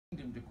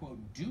him to, quote,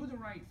 do the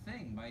right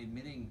thing by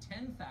admitting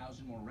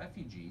 10,000 more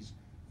refugees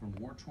from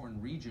war-torn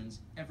regions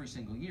every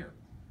single year.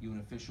 UN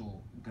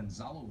official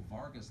Gonzalo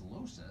Vargas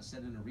Llosa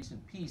said in a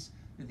recent piece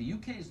that the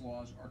UK's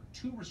laws are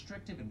too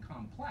restrictive and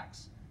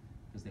complex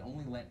because they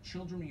only let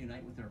children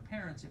reunite with their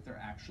parents if they're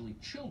actually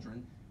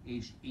children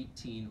aged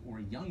 18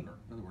 or younger.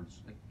 In other words,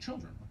 like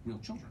children, like real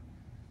children.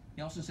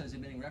 He also says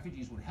admitting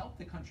refugees would help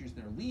the countries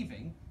they're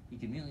leaving. He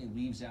conveniently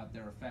leaves out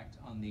their effect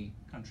on the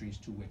countries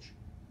to which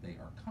they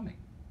are coming.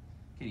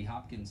 Katie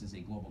Hopkins is a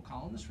global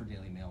columnist for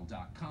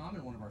dailymail.com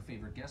and one of our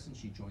favorite guests, and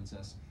she joins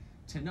us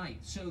tonight.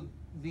 So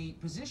the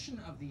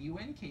position of the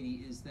UN,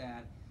 Katie, is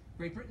that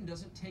Great Britain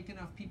doesn't take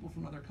enough people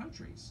from other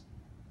countries.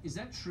 Is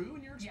that true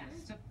in your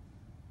experience? Yes.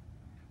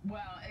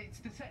 Well, it's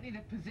certainly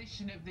the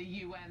position of the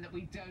UN that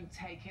we don't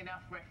take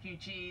enough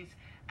refugees,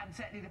 and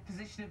certainly the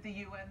position of the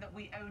UN that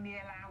we only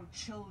allow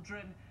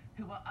children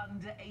who are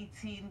under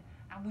 18,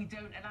 and we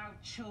don't allow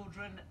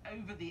children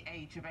over the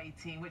age of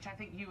 18, which I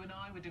think you and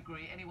I would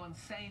agree, anyone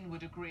sane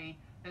would agree,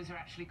 those are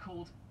actually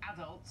called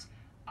adults.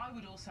 I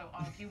would also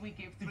argue we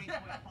give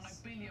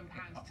 £3.5 billion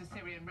to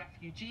Syrian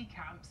refugee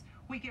camps.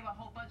 We give a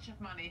whole bunch of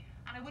money.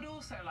 And I would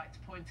also like to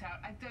point out,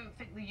 I don't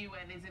think the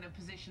UN is in a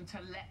position to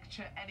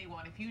lecture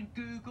anyone. If you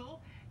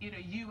Google,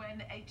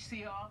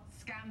 UNHCR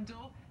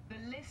scandal, the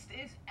list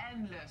is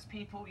endless.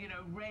 People,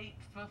 rape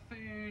for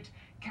food,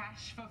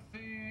 cash for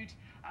food,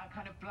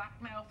 kind of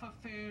blackmail for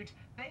food.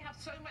 They have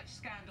so much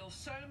scandal,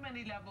 so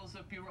many levels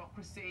of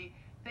bureaucracy.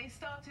 They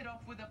started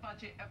off with a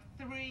budget of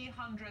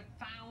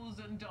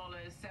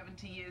 $300,000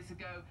 70 years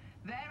ago.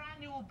 Their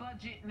annual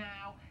budget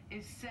now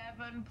is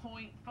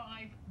 $7.5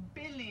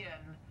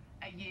 billion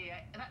a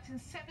year. That's in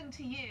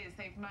 70 years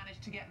they've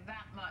managed to get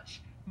that much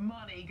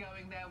money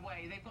going their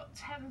way. They've got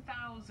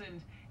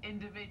 10,000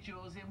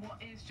 individuals in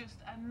what is just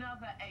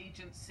another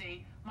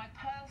agency. My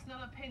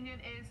personal opinion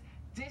is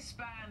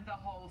disband the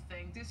whole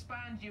thing,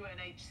 disband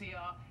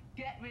UNHCR,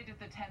 get rid of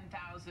the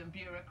 10,000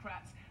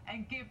 bureaucrats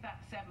and give that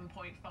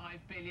 7.5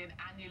 billion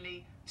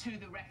annually to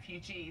the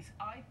refugees.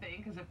 I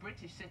think, as a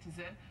British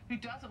citizen who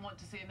doesn't want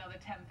to see another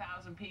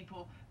 10,000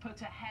 people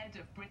put ahead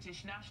of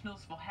British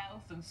nationals for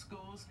health and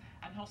schools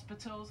and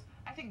hospitals,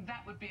 I think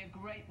that would be a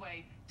great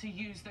way to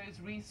use those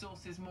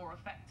resources more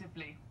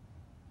effectively.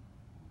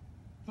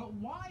 But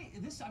why,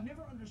 I've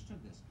never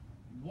understood this.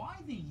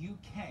 Why the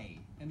UK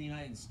and the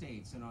United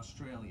States and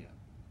Australia?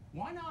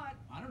 Why not,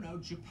 I don't know,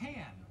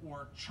 Japan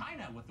or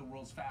China with the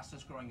world's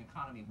fastest growing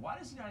economy? Why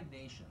does the United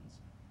Nations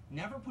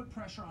never put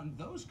pressure on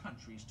those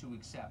countries to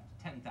accept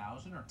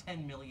 10,000 or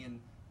 10 million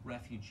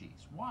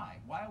refugees? Why?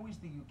 Why always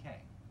the UK?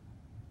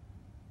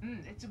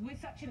 We're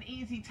such an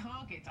easy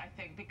target, I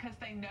think, because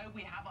they know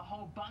we have a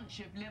whole bunch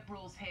of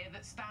liberals here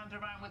that stand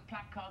around with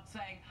placards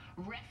saying,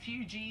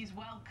 refugees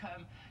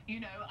welcome.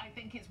 I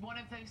think it's one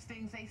of those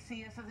things they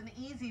see us as an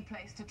easy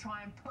place to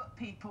try and put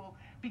people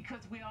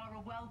because we are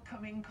a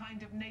welcoming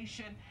kind of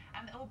nation.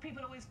 And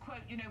people always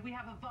quote, we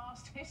have a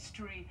vast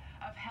history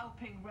of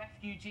helping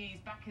refugees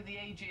back in the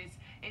ages.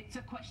 It's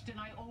a question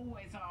I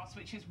always ask,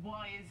 which is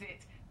why is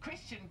it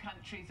Christian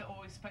countries are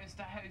always supposed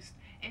to host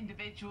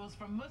individuals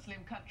from Muslim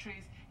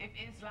countries? If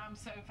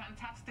Islam's so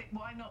fantastic,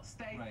 why not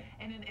stay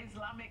in an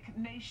Islamic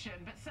nation?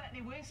 But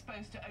certainly we're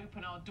supposed to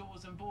open our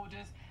doors and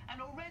borders.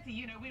 And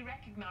already, we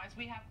recognise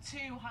we have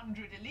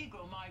 200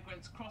 illegal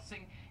migrants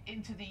crossing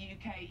into the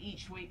UK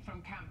each week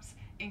from camps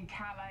in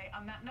Calais,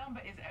 and that number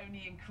is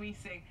only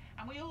increasing.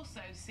 And we also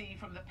see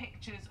from the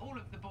pictures all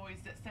of the boys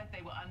that said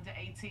they were under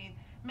 18,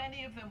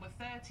 many of them were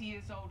 30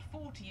 years old,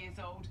 40 years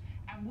old,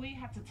 and we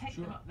had to take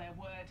them up their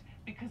word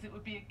because it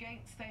would be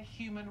against their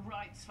human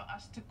rights for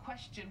us to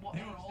question what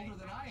they were older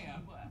than I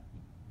am.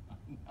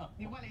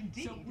 No. Well,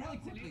 indeed. So really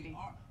absolutely. Quickly,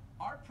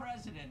 our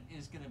president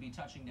is going to be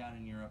touching down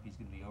in Europe. He's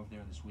going to be over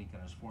there this week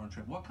on his foreign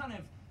trip. What kind of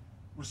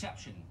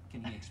reception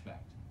can he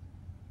expect?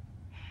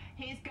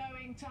 He's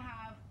going to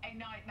have a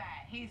nightmare.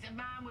 He's a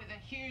man with a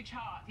huge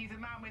heart. He's a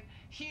man with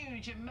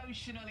huge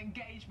emotional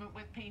engagement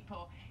with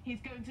people.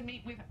 He's going to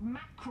meet with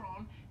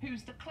Macron,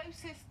 who's the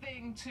closest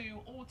thing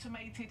to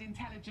automated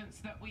intelligence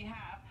that we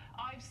have.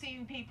 I've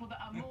seen people that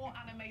are more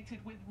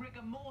animated with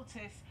rigor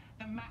mortis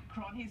than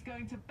Macron. He's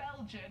going to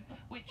Belgium,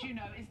 which,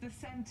 is the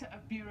centre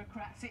of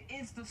bureaucrats. It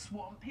is the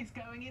swamp. He's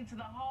going into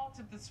the heart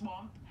of the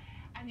swamp.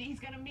 And he's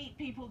going to meet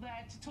people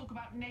there to talk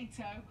about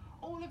NATO.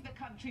 All of the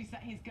countries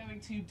that he's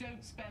going to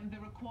don't spend the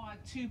required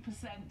 2%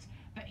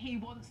 that he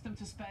wants them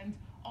to spend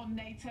on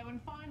NATO. And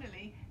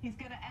finally, he's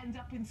going to end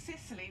up in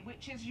Sicily,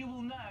 which, as you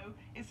will know,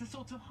 is the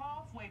sort of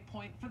halfway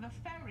point for the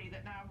ferry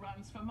that now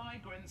runs for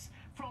migrants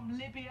from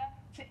Libya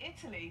to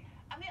Italy.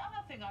 And the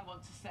other thing I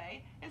want to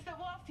say is that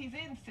whilst he's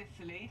in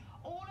Sicily,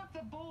 all of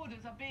the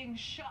borders are being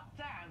shut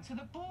down. So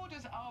the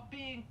borders are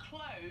being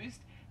closed.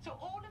 So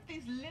all of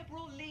these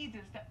liberal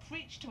leaders that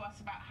preach to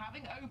us about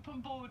having open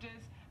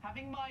borders,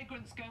 having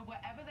migrants go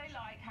wherever they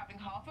like, having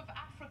half of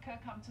Africa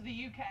come to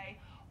the UK,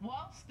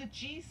 whilst the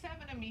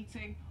G7 are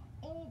meeting,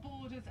 all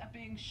borders are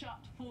being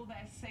shut for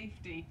their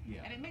safety.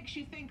 And it makes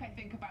you think, I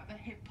think, about the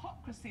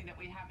hypocrisy that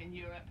we have in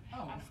Europe.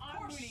 And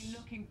I'm really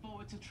looking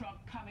forward to Trump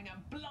coming and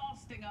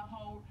blasting a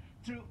hole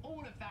through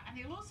all of that. And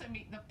he'll also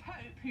meet the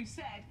Pope, who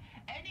said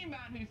any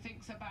man who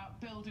thinks about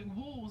building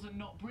walls and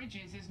not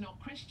bridges is not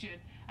Christian.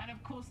 And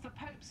of course the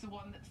Pope's the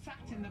one that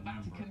sat in the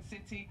Vatican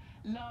City,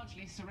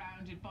 largely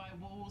surrounded by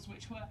walls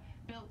which were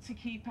built to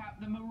keep out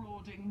the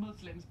marauding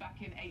Muslims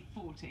back in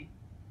 840.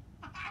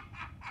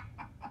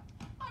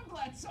 I'm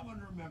glad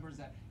someone remembers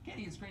that.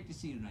 Katie, it's great to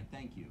see you tonight.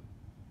 Thank you.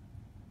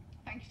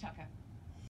 Thank you, Tucker.